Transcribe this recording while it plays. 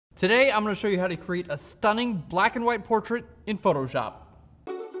Today, I'm going to show you how to create a stunning black and white portrait in Photoshop.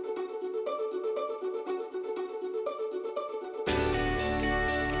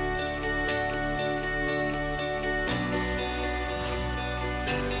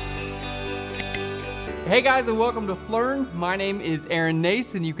 Hey guys, and welcome to Phlearn. My name is Aaron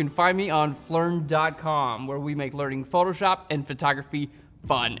Nace, and you can find me on Phlearn.com, where we make learning Photoshop and photography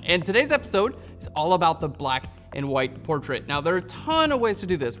fun. And today's episode is all about the black and white portrait. Now, there are a ton of ways to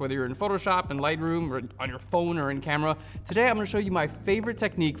do this, whether you're in Photoshop, in Lightroom, or on your phone, or in camera. Today, I'm gonna show you my favorite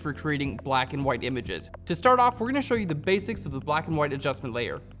technique for creating black and white images. To start off, we're gonna show you the basics of the black and white adjustment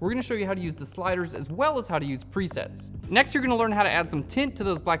layer. We're gonna show you how to use the sliders as well as how to use presets. Next, you're gonna learn how to add some tint to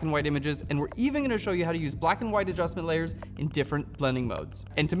those black and white images, and we're even gonna show you how to use black and white adjustment layers in different blending modes.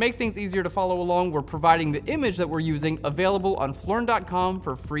 And to make things easier to follow along, we're providing the image that we're using available on Phlearn.com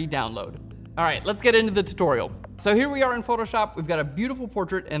for free download. All right, let's get into the tutorial. So here we are in Photoshop. We've got a beautiful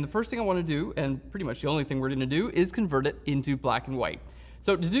portrait, and the first thing I want to do, and pretty much the only thing we're going to do, is convert it into black and white.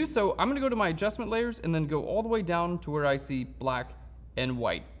 So to do so, I'm going to go to my adjustment layers and then go all the way down to where I see black and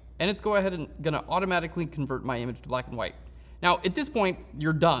white. And it's going to automatically convert my image to black and white. Now, at this point,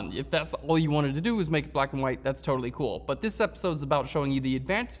 you're done. If that's all you wanted to do is make it black and white, that's totally cool. But this episode's about showing you the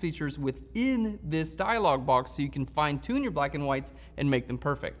advanced features within this dialog box so you can fine-tune your black and whites and make them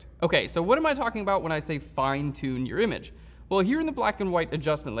perfect. Okay, so what am I talking about when I say fine-tune your image? Well, here in the black and white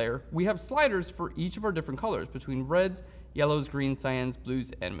adjustment layer, we have sliders for each of our different colors between reds, yellows, greens, cyans,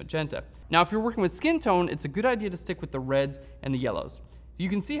 blues, and magenta. Now, if you're working with skin tone, it's a good idea to stick with the reds and the yellows. So you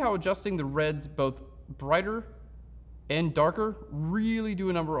can see how adjusting the reds both brighter and darker really do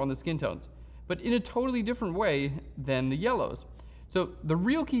a number on the skin tones, but in a totally different way than the yellows. So the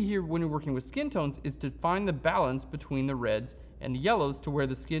real key here when you're working with skin tones is to find the balance between the reds and the yellows to where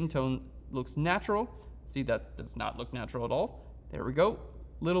the skin tone looks natural. See, that does not look natural at all. There we go.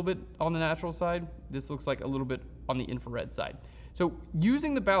 Little bit on the natural side. This looks like a little bit on the infrared side. So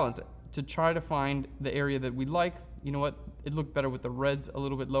using the balance to try to find the area that we like, you know what? It looked better with the reds a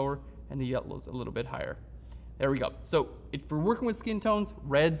little bit lower and the yellows a little bit higher. There we go. So if we're working with skin tones,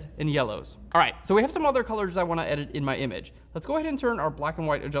 reds and yellows. All right, so we have some other colors I want to edit in my image. Let's go ahead and turn our black and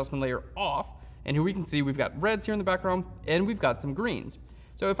white adjustment layer off. And here we can see we've got reds here in the background and we've got some greens.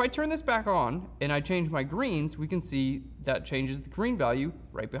 So if I turn this back on and I change my greens, we can see that changes the green value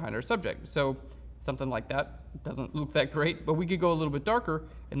right behind our subject. So something like that doesn't look that great, but we could go a little bit darker,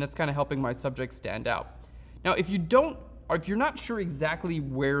 and that's kind of helping my subject stand out. Now, if you're not sure exactly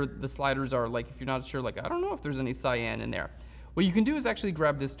where the sliders are, like if you're not sure, like I don't know if there's any cyan in there, what you can do is actually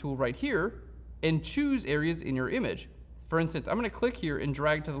grab this tool right here and choose areas in your image. For instance, I'm going to click here and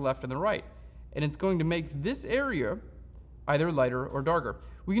drag to the left and the right, and it's going to make this area either lighter or darker.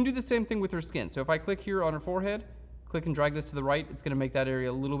 We can do the same thing with her skin. So if I click here on her forehead, click and drag this to the right, it's going to make that area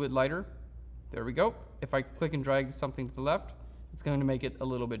a little bit lighter. There we go. If I click and drag something to the left, it's going to make it a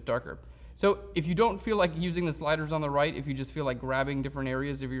little bit darker. So if you don't feel like using the sliders on the right, if you just feel like grabbing different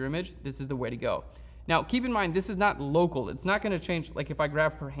areas of your image, this is the way to go. Now, keep in mind, this is not local. It's not going to change, like if I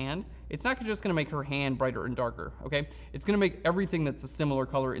grab her hand, it's not just going to make her hand brighter and darker, okay? It's going to make everything that's a similar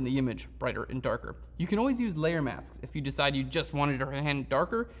color in the image brighter and darker. You can always use layer masks. If you decide you just wanted her hand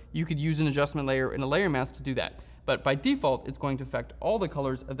darker, you could use an adjustment layer and a layer mask to do that. But by default, it's going to affect all the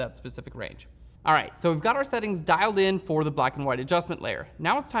colors of that specific range. All right, so we've got our settings dialed in for the black and white adjustment layer.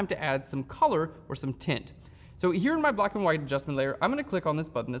 Now it's time to add some color or some tint. So here in my black and white adjustment layer, I'm going to click on this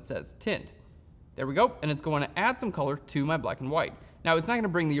button that says Tint. There we go, and it's going to add some color to my black and white. Now it's not going to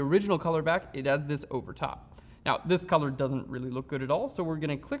bring the original color back, it adds this over top. Now this color doesn't really look good at all, so we're going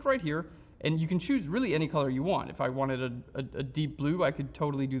to click right here, and you can choose really any color you want. If I wanted a deep blue, I could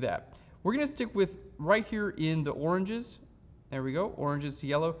totally do that. We're going to stick with right here in the oranges. There we go, oranges to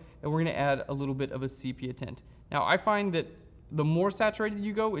yellow, and we're going to add a little bit of a sepia tint. Now, I find that the more saturated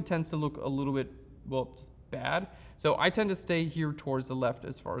you go, it tends to look a little bit, well, just bad. So I tend to stay here towards the left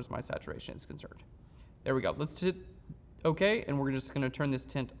as far as my saturation is concerned. There we go. Let's hit OK, and we're just going to turn this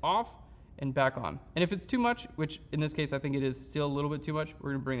tint off and back on. And if it's too much, which in this case I think it is still a little bit too much,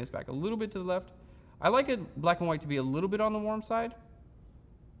 we're going to bring this back a little bit to the left. I like it black and white to be a little bit on the warm side,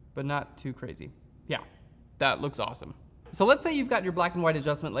 but not too crazy. Yeah, that looks awesome. So let's say you've got your black and white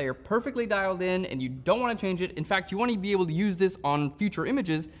adjustment layer perfectly dialed in and you don't want to change it. In fact, you want to be able to use this on future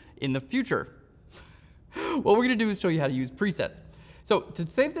images in the future. What we're going to do is show you how to use presets. So to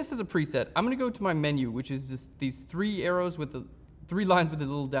save this as a preset, I'm going to go to my menu, which is just these three arrows with the three lines with a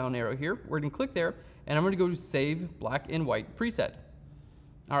little down arrow here. We're going to click there, and I'm going to go to Save Black and White Preset.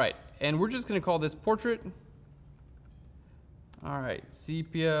 All right, and we're just going to call this Portrait. All right,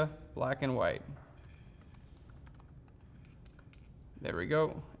 Sepia, Black and White. There we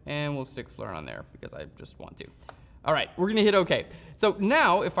go. and we'll stick Phlearn on there because I just want to. All right, we're gonna hit OK. So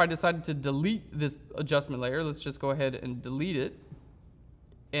now if I decided to delete this adjustment layer, let's just go ahead and delete it.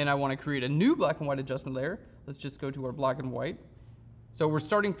 And I wanna create a new black and white adjustment layer. Let's just go to our black and white. So we're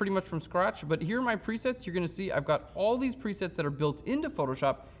starting pretty much from scratch, but here are my presets. You're gonna see I've got all these presets that are built into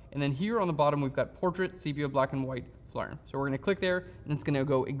Photoshop, and then here on the bottom, we've got portrait, sepia, black and white, Phlearn. So we're gonna click there, and it's gonna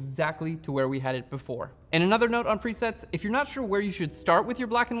go exactly to where we had it before. And another note on presets, if you're not sure where you should start with your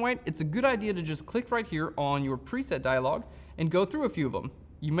black and white, it's a good idea to just click right here on your preset dialog and go through a few of them.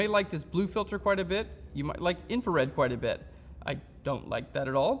 You may like this blue filter quite a bit. You might like infrared quite a bit. I don't like that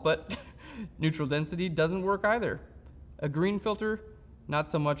at all, but neutral density doesn't work either. A green filter, not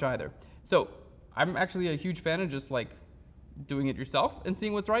so much either. So I'm actually a huge fan of just like doing it yourself and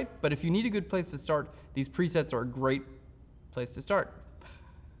seeing what's right. But if you need a good place to start, these presets are a great place to start.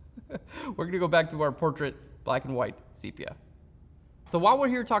 We're gonna go back to our portrait, black and white, sepia. So while we're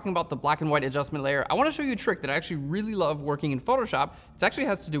here talking about the black and white adjustment layer, I wanna show you a trick that I actually really love working in Photoshop. It actually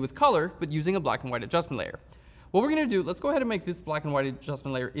has to do with color, but using a black and white adjustment layer. What we're gonna do, let's go ahead and make this black and white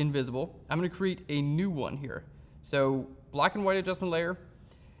adjustment layer invisible. I'm gonna create a new one here. So black and white adjustment layer.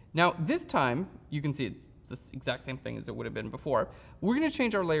 Now this time, you can see it's the exact same thing as it would have been before. We're gonna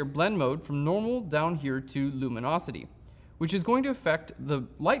change our layer blend mode from normal down here to luminosity, which is going to affect the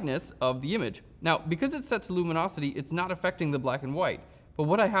lightness of the image. Now, because it's set to luminosity, it's not affecting the black and white. But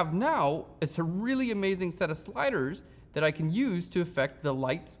what I have now is a really amazing set of sliders that I can use to affect the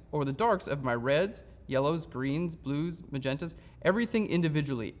lights or the darks of my reds, yellows, greens, blues, magentas, everything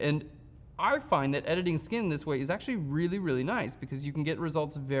individually. And I find that editing skin this way is actually really, really nice because you can get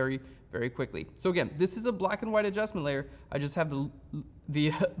results very, very quickly. So again, this is a black and white adjustment layer. I just have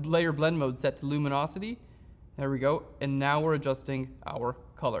the layer blend mode set to luminosity. There we go. And now we're adjusting our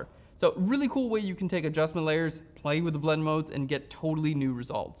color. So really cool way you can take adjustment layers, play with the blend modes, and get totally new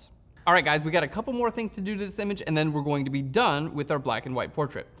results. All right, guys, we got a couple more things to do to this image, and then we're going to be done with our black and white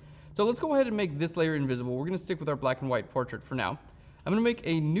portrait. So let's go ahead and make this layer invisible. We're gonna stick with our black and white portrait for now. I'm gonna make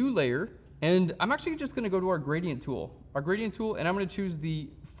a new layer, and I'm actually just gonna go to our gradient tool. And I'm gonna choose the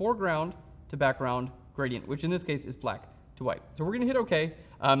foreground to background gradient, which in this case is black to white. So we're gonna hit OK.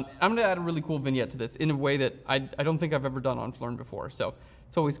 I'm gonna add a really cool vignette to this in a way that I don't think I've ever done on Phlearn before. So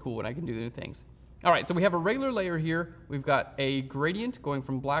it's always cool when I can do new things. All right, so we have a regular layer here. We've got a gradient going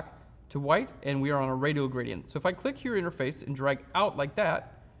from black to white, and we are on a radial gradient. So if I click here interface and drag out like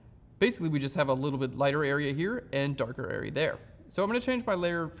that, basically we just have a little bit lighter area here and darker area there. So I'm gonna change my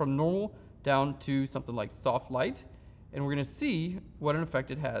layer from normal down to something like soft light, and we're gonna see what an effect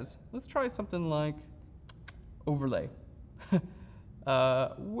it has. Let's try something like overlay.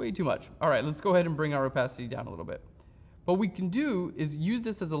 Way too much. All right, let's go ahead and bring our opacity down a little bit. What we can do is use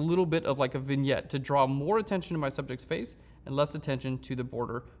this as a little bit of like a vignette to draw more attention to my subject's face and less attention to the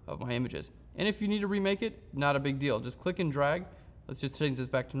border of my images. And if you need to remake it, not a big deal. Just click and drag. Let's just change this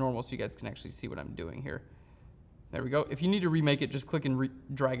back to normal so you guys can actually see what I'm doing here. There we go. If you need to remake it, just click and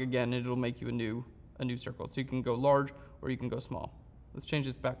drag again, and it'll make you a new circle. So you can go large or you can go small. Let's change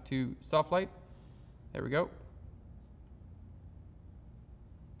this back to soft light. There we go.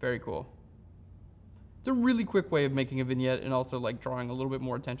 Very cool. It's a really quick way of making a vignette and also like drawing a little bit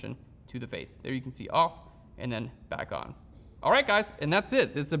more attention to the face. There you can see off and then back on. All right, guys, and that's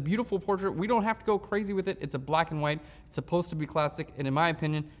it. This is a beautiful portrait. We don't have to go crazy with it. It's a black and white. It's supposed to be classic, and in my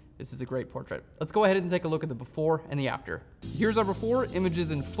opinion, this is a great portrait. Let's go ahead and take a look at the before and the after. Here's our before,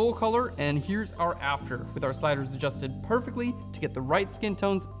 images in full color, and here's our after with our sliders adjusted perfectly to get the right skin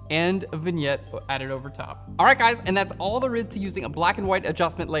tones and a vignette added over top. All right, guys, and that's all there is to using a black and white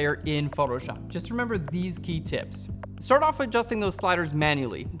adjustment layer in Photoshop. Just remember these key tips. Start off adjusting those sliders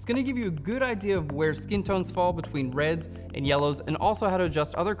manually. It's gonna give you a good idea of where skin tones fall between reds and yellows, and also how to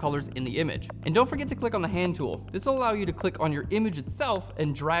adjust other colors in the image. And don't forget to click on the hand tool. This will allow you to click on your image itself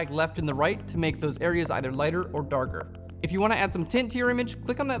and drag left and the right to make those areas either lighter or darker. If you want to add some tint to your image,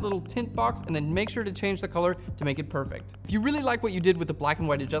 click on that little tint box and then make sure to change the color to make it perfect. If you really like what you did with the black and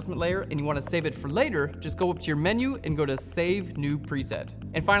white adjustment layer and you want to save it for later, just go up to your menu and go to Save New Preset.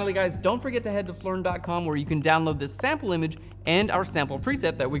 And finally, guys, don't forget to head to Phlearn.com where you can download this sample image and our sample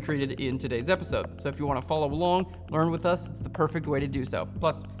preset that we created in today's episode. So if you want to follow along, learn with us, it's the perfect way to do so.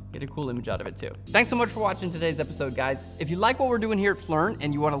 Plus, get a cool image out of it too. Thanks so much for watching today's episode, guys. If you like what we're doing here at Phlearn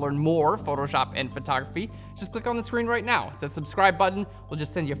and you want to learn more Photoshop and photography, just click on the screen right now. It's a subscribe button. We'll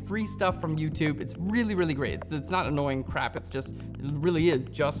just send you free stuff from YouTube. It's really, really great. It's not annoying crap. It really is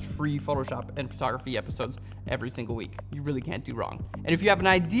just free Photoshop and photography episodes every single week. You really can't do wrong. And if you have an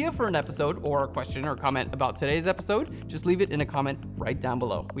idea for an episode or a question or comment about today's episode, just leave it in a comment right down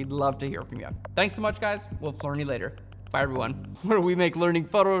below. We'd love to hear from you. Thanks so much, guys. We'll Phlearn you later. Bye everyone. Where we make learning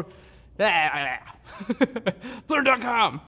photo. Phlearn.com.